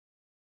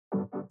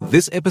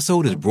This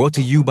episode is brought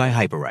to you by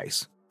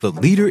Hyperice, the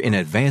leader in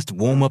advanced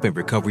warm-up and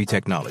recovery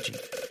technology.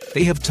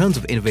 They have tons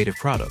of innovative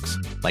products,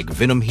 like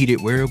Venom-heated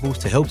wearables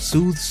to help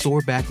soothe sore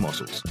back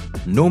muscles,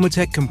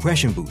 Normatec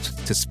compression boots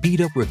to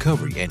speed up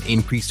recovery and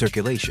increase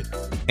circulation,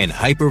 and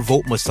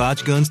Hypervolt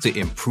massage guns to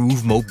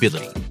improve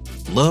mobility.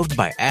 Loved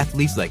by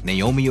athletes like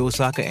Naomi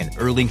Osaka and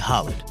Erling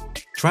Haaland.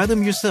 Try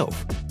them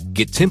yourself.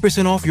 Get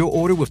 10% off your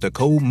order with the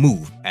code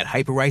MOVE at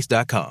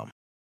hyperice.com.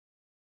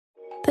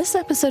 This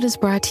episode is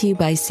brought to you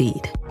by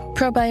Seed.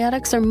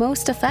 Probiotics are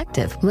most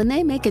effective when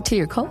they make it to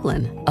your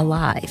colon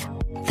alive.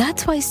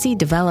 That's why Seed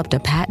developed a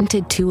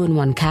patented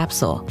 2-in-1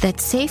 capsule that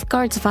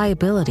safeguards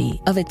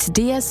viability of its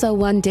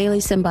DSO1 daily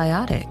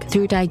symbiotic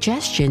through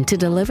digestion to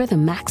deliver the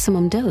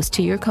maximum dose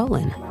to your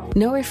colon.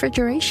 No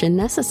refrigeration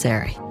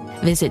necessary.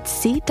 Visit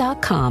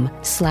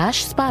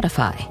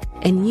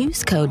seed.com/Spotify and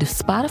use code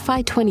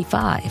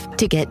Spotify25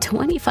 to get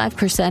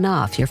 25%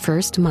 off your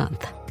first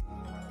month.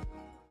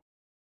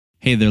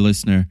 Hey there,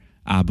 listener.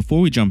 Before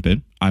we jump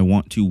in, I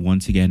want to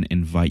once again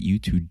invite you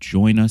to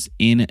join us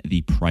in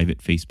the private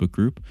Facebook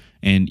group.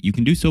 And you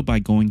can do so by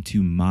going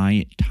to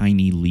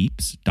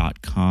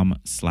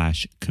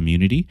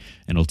mytinyleaps.com/community,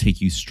 and it'll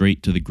take you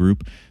straight to the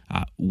group.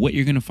 What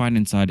you're going to find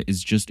inside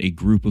is just a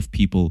group of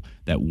people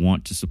that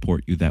want to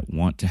support you, that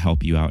want to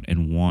help you out,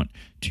 and want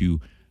to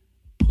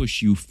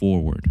push you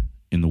forward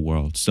in the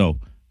world. So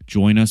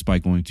join us by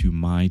going to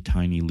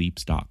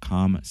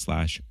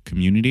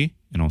mytinyleaps.com/community,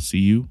 and I'll see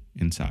you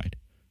inside.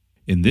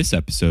 In this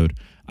episode,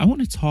 I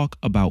want to talk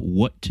about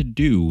what to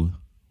do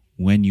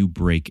when you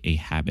break a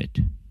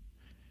habit.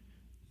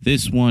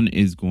 This one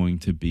is going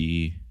to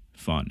be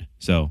fun.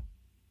 So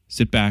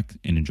sit back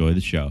and enjoy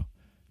the show,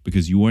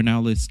 because you are now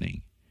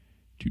listening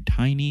to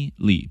Tiny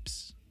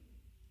Leaps,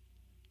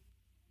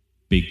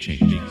 Big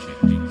Change.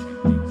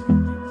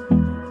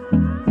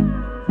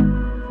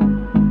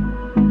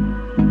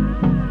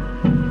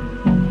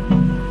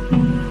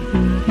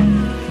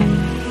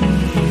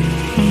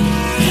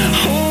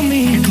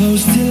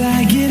 Close till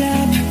I get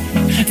up.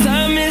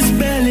 Time is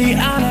barely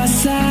on our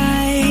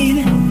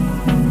side.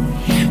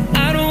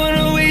 I don't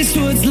wanna waste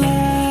what's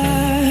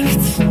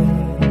left.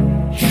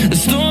 The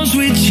storms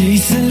we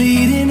chase are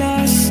leading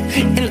us,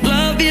 and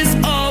love is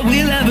all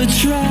we'll ever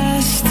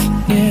trust.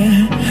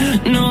 Yeah,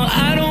 no,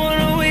 I don't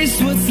wanna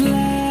waste what's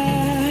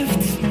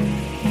left.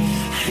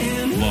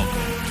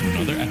 Welcome to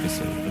another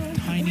episode of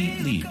Tiny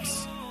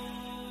Leaps,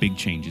 Big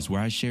Changes,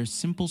 where I share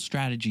simple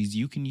strategies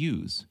you can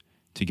use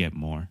to get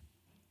more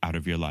out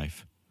of your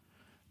life.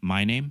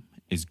 My name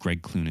is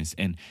Greg Clunas,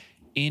 and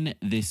in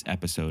this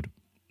episode,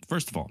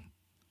 first of all,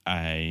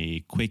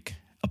 a quick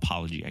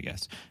apology, I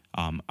guess.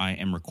 I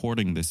am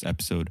recording this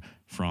episode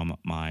from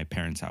my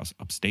parents' house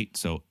upstate,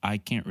 so I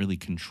can't really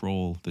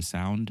control the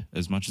sound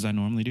as much as I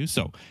normally do.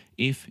 So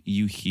if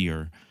you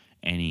hear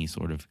any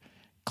sort of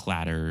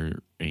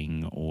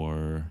clattering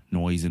or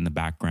noise in the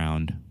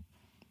background,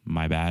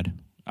 my bad.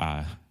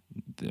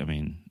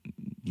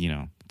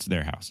 It's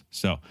their house.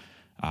 So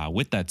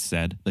with that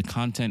said, the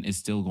content is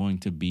still going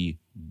to be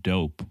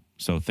dope.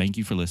 So thank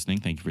you for listening.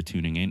 Thank you for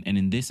tuning in. And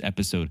in this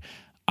episode,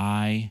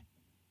 I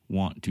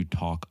want to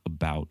talk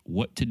about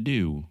what to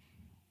do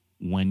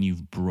when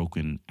you've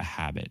broken a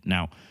habit.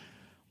 Now,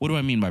 what do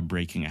I mean by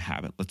breaking a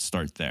habit? Let's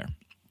start there.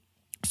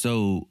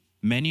 So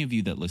many of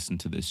you that listen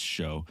to this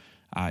show,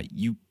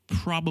 you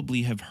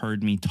probably have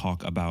heard me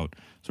talk about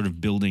sort of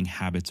building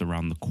habits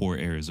around the core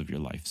areas of your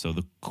life. So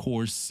the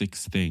core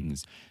 6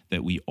 things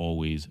that we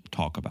always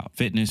talk about: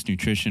 fitness,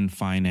 nutrition,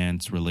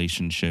 finance,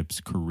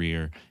 relationships,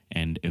 career,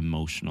 and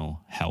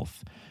emotional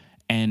health.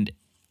 And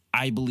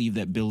I believe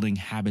that building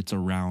habits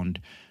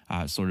around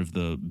sort of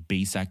the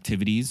base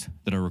activities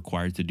that are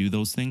required to do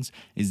those things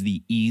is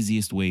the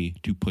easiest way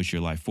to push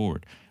your life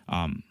forward.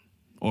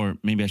 Or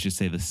maybe I should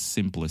say the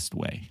simplest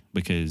way,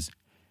 because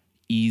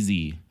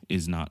easy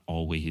is not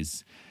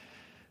always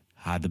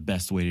the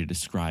best way to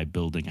describe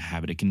building a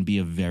habit. It can be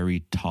a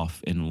very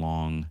tough and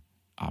long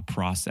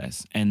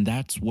process. And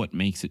that's what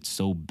makes it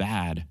so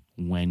bad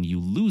when you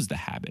lose the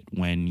habit,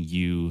 when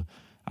you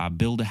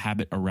build a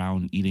habit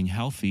around eating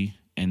healthy,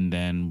 and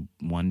then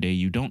one day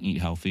you don't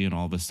eat healthy and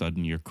all of a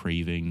sudden you're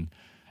craving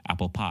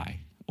apple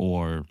pie.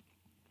 Or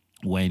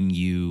when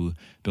you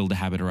build a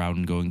habit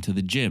around going to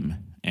the gym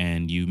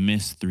and you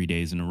miss 3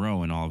 days in a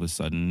row and all of a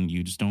sudden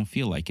you just don't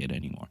feel like it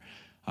anymore.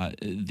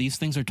 These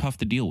things are tough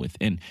to deal with.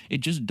 And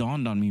it just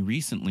dawned on me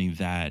recently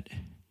that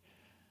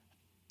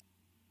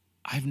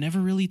I've never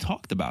really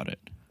talked about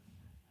it.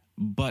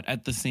 But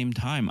at the same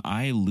time,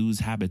 I lose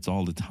habits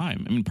all the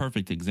time. I mean,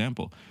 perfect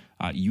example.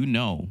 You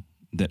know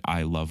that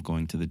I love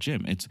going to the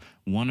gym. It's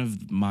one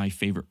of my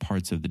favorite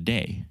parts of the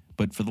day.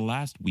 But for the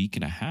last week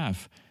and a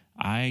half,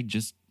 I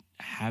just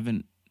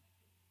haven't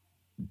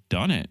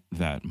done it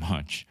that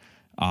much.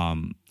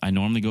 I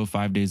normally go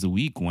 5 days a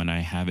week when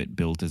I have it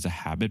built as a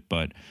habit,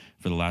 but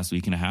for the last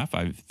week and a half,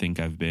 I think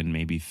I've been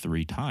maybe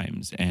 3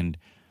 times. And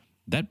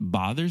that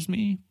bothers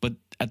me, but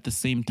at the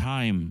same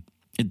time,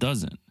 it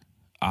doesn't.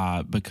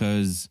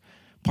 Because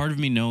part of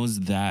me knows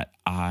that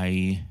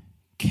I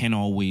can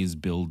always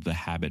build the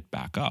habit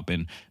back up,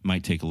 and it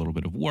might take a little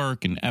bit of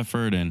work and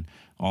effort and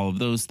all of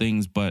those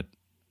things, but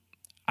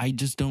I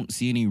just don't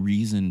see any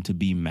reason to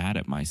be mad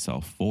at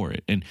myself for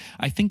it. And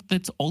I think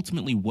that's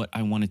ultimately what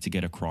I wanted to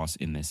get across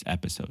in this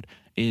episode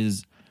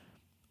is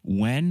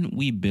when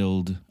we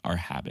build our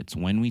habits,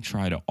 when we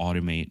try to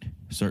automate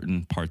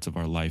certain parts of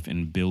our life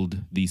and build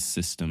these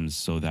systems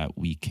so that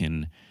we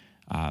can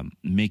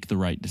make the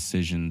right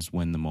decisions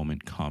when the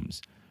moment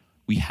comes,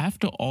 we have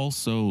to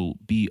also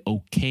be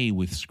okay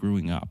with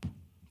screwing up,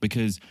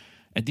 because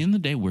at the end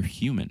of the day, we're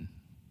human.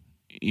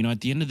 You know, at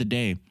the end of the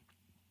day,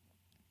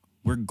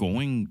 we're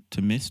going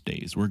to miss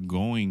days. We're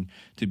going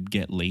to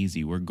get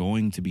lazy. We're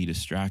going to be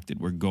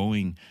distracted. We're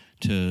going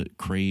to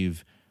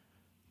crave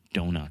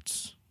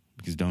donuts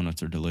because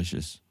donuts are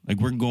delicious. Like,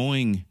 we're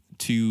going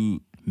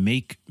to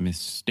make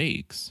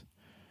mistakes,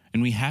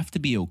 and we have to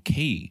be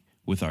okay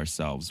with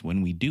ourselves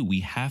when we do.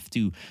 We have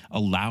to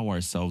allow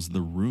ourselves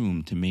the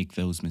room to make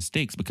those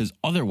mistakes, because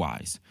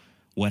otherwise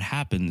what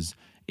happens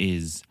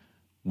is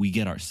we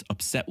get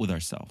upset with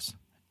ourselves,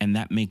 and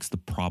that makes the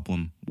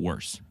problem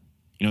worse.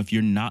 You know, if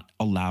you're not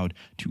allowed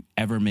to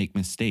ever make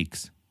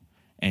mistakes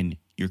and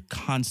you're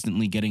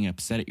constantly getting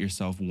upset at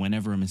yourself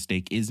whenever a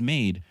mistake is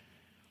made,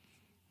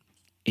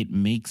 it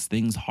makes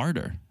things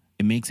harder.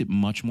 It makes it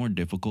much more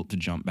difficult to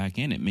jump back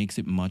in. It makes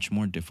it much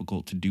more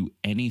difficult to do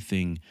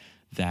anything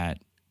that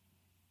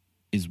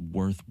is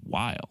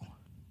worthwhile.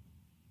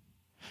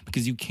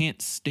 Because you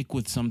can't stick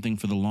with something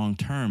for the long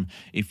term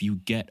if you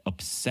get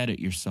upset at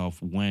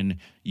yourself when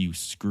you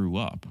screw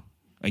up.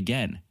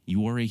 Again,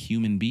 you are a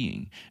human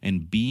being,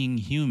 and being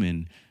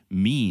human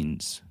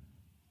means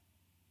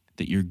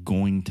that you're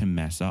going to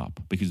mess up,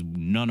 because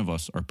none of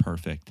us are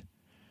perfect.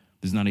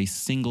 There's not a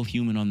single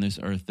human on this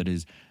earth that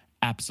is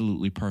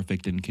absolutely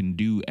perfect and can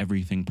do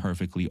everything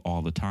perfectly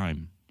all the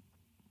time.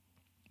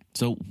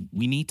 So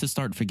we need to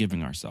start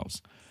forgiving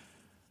ourselves.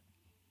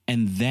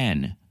 And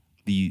then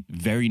the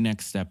very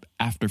next step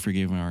after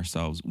forgiving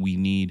ourselves, we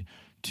need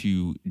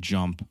to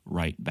jump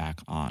right back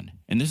on.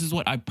 And this is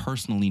what I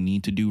personally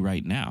need to do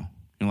right now.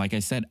 And like I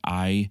said,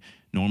 I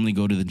normally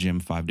go to the gym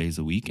 5 days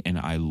a week, and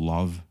I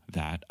love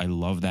that. I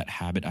love that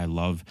habit. I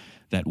love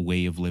that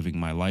way of living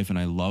my life, and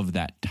I love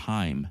that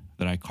time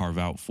that I carve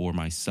out for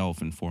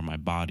myself and for my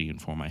body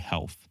and for my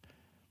health.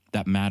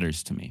 That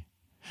matters to me.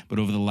 But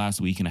over the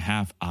last week and a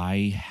half,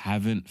 I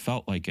haven't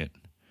felt like it.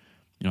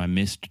 You know, I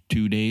missed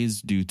 2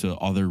 days due to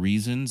other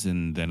reasons,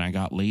 and then I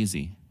got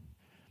lazy.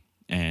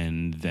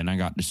 And then I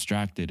got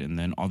distracted, and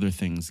then other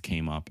things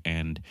came up.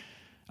 And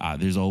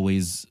there's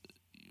always,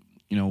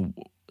 you know,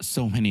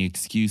 so many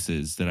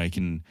excuses that I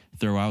can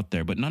throw out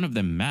there, but none of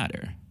them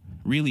matter.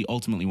 Really,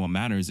 ultimately, what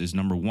matters is,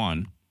 number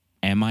one,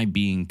 am I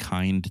being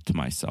kind to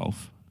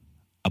myself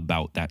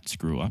about that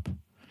screw up?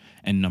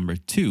 And number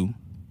two,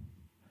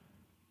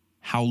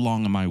 how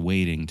long am I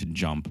waiting to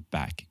jump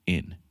back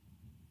in?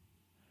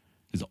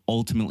 Because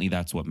ultimately,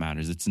 that's what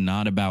matters. It's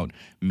not about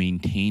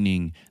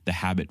maintaining the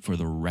habit for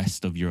the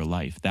rest of your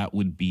life. That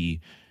would be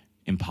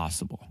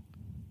impossible.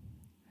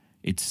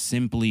 It's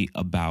simply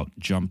about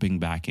jumping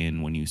back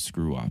in when you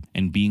screw up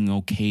and being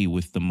okay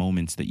with the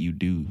moments that you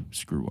do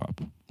screw up.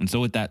 And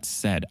so with that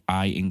said,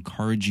 I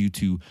encourage you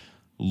to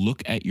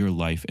look at your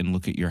life and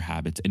look at your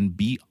habits and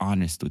be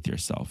honest with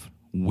yourself.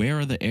 Where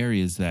are the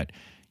areas that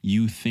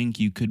you think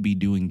you could be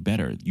doing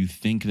better? You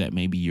think that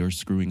maybe you're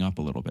screwing up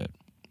a little bit.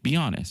 Be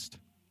honest.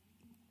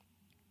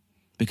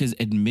 Because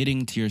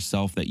admitting to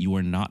yourself that you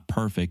are not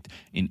perfect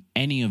in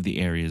any of the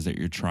areas that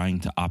you're trying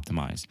to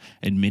optimize,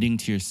 admitting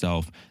to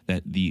yourself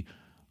that the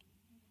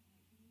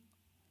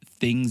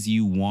things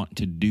you want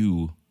to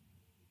do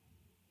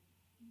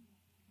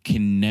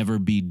can never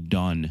be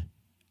done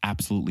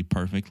absolutely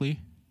perfectly,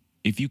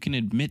 if you can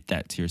admit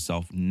that to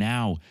yourself,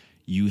 now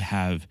you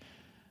have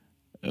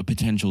a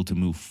potential to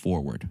move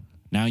forward.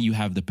 Now you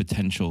have the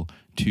potential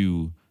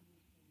to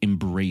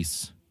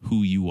embrace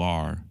who you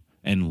are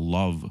and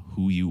love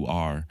who you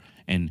are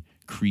and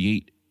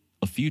create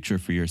a future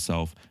for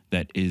yourself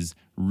that is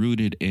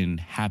rooted in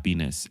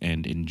happiness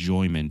and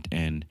enjoyment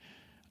and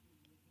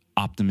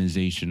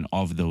optimization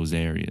of those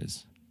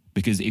areas.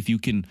 Because if you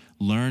can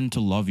learn to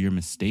love your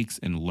mistakes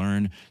and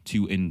learn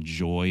to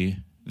enjoy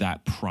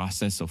that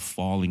process of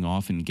falling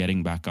off and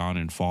getting back on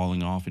and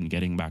falling off and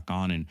getting back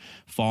on and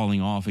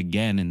falling off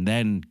again and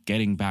then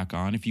getting back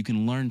on, if you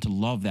can learn to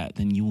love that,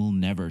 then you will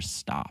never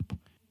stop.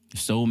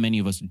 So many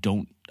of us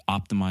don't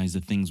optimize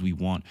the things we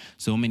want.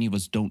 So many of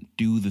us don't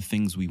do the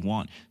things we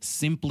want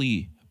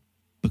simply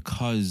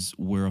because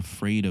we're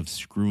afraid of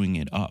screwing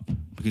it up,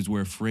 because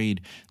we're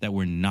afraid that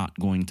we're not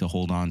going to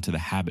hold on to the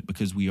habit,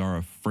 because we are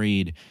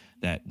afraid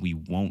that we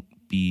won't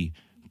be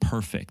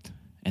perfect.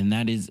 And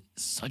that is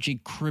such a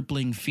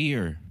crippling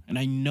fear. And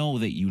I know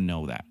that you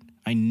know that.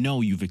 I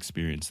know you've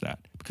experienced that,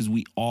 because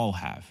we all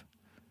have.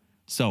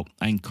 So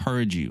I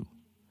encourage you,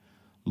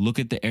 look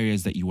at the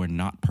areas that you are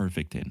not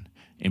perfect in.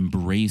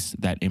 Embrace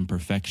that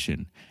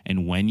imperfection.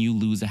 And when you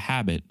lose a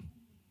habit,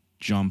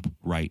 jump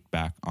right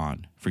back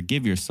on.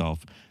 Forgive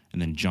yourself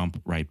and then jump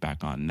right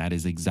back on. And that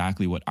is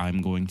exactly what I'm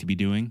going to be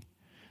doing.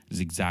 is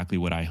exactly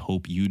what I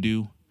hope you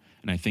do.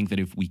 And I think that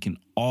if we can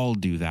all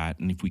do that,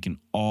 and if we can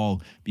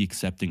all be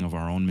accepting of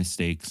our own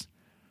mistakes,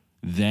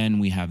 then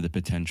we have the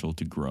potential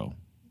to grow.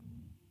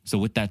 So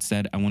with that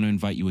said, I want to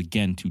invite you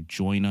again to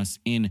join us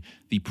in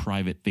the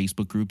private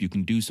Facebook group. You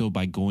can do so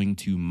by going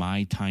to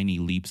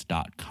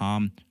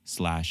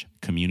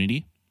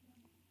mytinyleaps.com/community.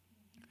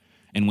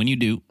 And when you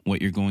do,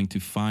 what you're going to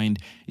find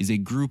is a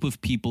group of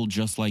people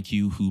just like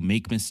you who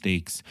make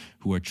mistakes,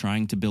 who are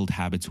trying to build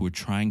habits, who are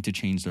trying to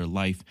change their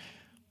life,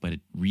 but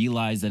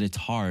realize that it's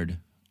hard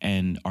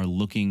and are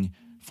looking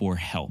for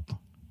help.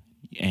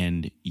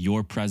 And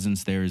your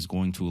presence there is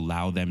going to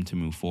allow them to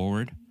move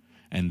forward,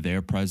 and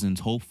their presence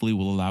hopefully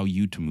will allow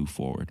you to move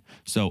forward.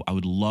 So I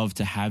would love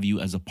to have you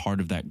as a part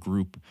of that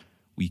group.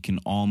 We can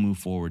all move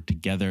forward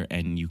together,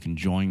 and you can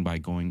join by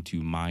going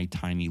to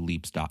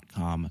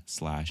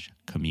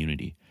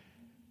mytinyleaps.com/community.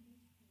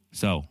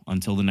 So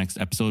until the next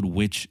episode,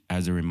 which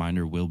as a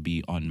reminder will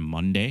be on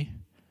Monday,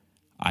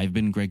 I've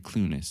been Greg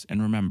Clunis.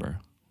 And remember,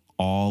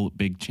 all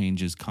big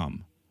changes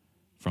come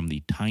from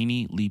the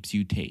tiny leaps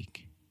you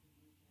take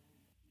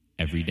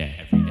every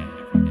day.